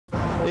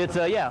It's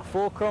a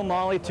full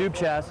chromoly tube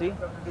chassis,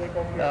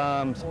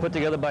 put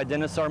together by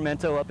Dennis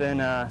Sarmento up in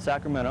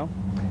Sacramento.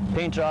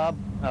 Paint job,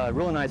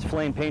 really nice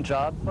flame paint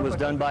job, was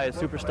done by a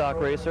super stock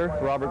racer,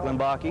 Robert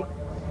Glimbaki.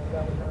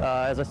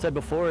 As I said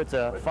before, it's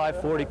a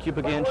 540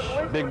 cubic inch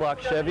big block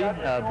Chevy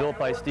built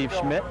by Steve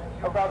Schmidt.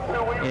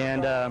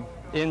 And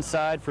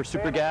inside for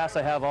super gas,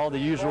 I have all the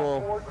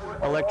usual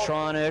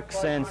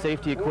electronics and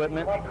safety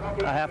equipment.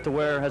 I have to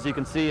wear, as you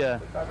can see, a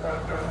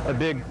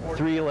big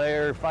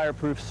 3-layer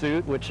fireproof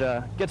suit, which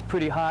gets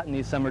pretty hot in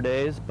these summer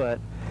days, but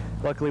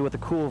luckily with a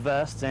cool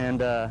vest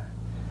and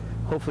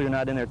hopefully you're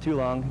not in there too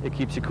long, it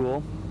keeps you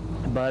cool.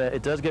 But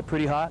it does get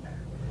pretty hot.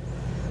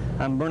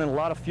 I'm burning a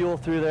lot of fuel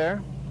through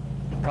there.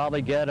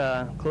 Probably get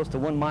close to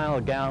 1 mile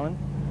a gallon,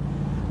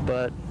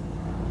 but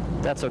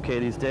that's okay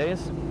these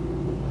days.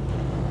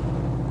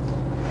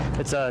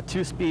 It's a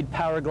 2-speed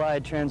power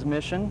glide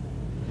transmission,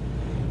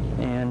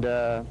 and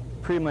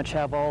pretty much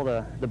have all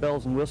the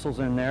bells and whistles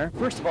in there.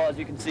 First of all, as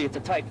you can see, it's a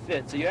tight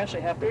fit, so you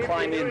actually have to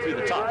climb in through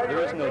the top. There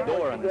is no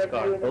door on this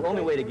car. The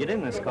only way to get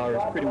in this car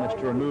is pretty much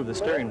to remove the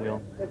steering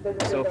wheel.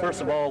 So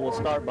first of all, we'll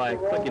start by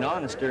clicking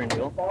on the steering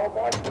wheel.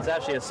 It's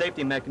actually a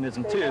safety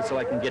mechanism too, so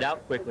I can get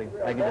out quickly.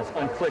 I can just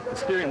unclick the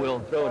steering wheel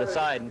and throw it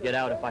aside and get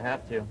out if I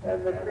have to.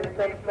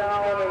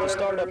 To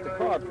start up the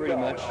car, pretty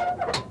much,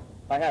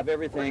 I have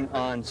everything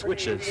on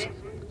switches.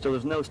 So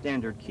there's no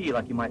standard key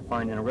like you might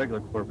find in a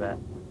regular Corvette.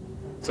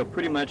 So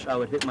pretty much I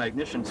would hit my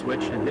ignition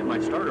switch and hit my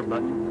starter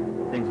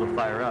button, things will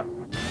fire up.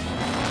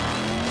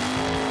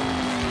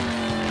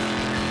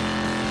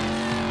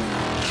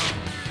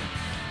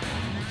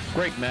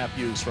 Greg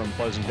Mathews from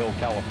Pleasant Hill,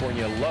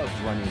 California, loves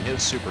running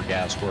his super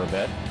gas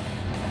Corvette.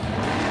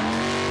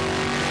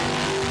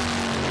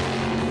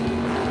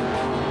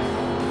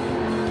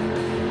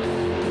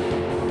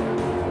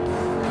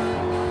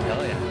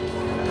 Hell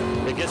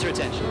yeah. It gets your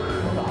attention.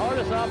 The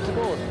hardest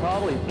obstacle is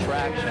probably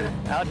traction.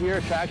 Out here,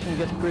 traction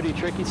gets pretty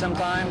tricky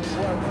sometimes,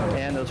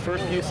 and those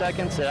first few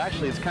seconds, it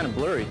actually is kind of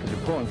blurry because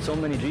you're pulling so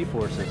many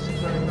G-forces.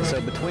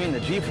 So between the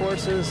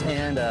G-forces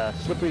and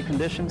slippery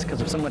conditions because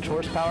of so much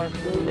horsepower,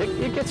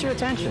 it gets your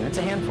attention. It's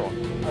a handful.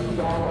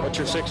 What's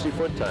your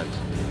 60-foot times?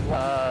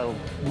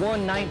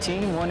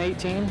 119,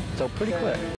 118, so pretty quick.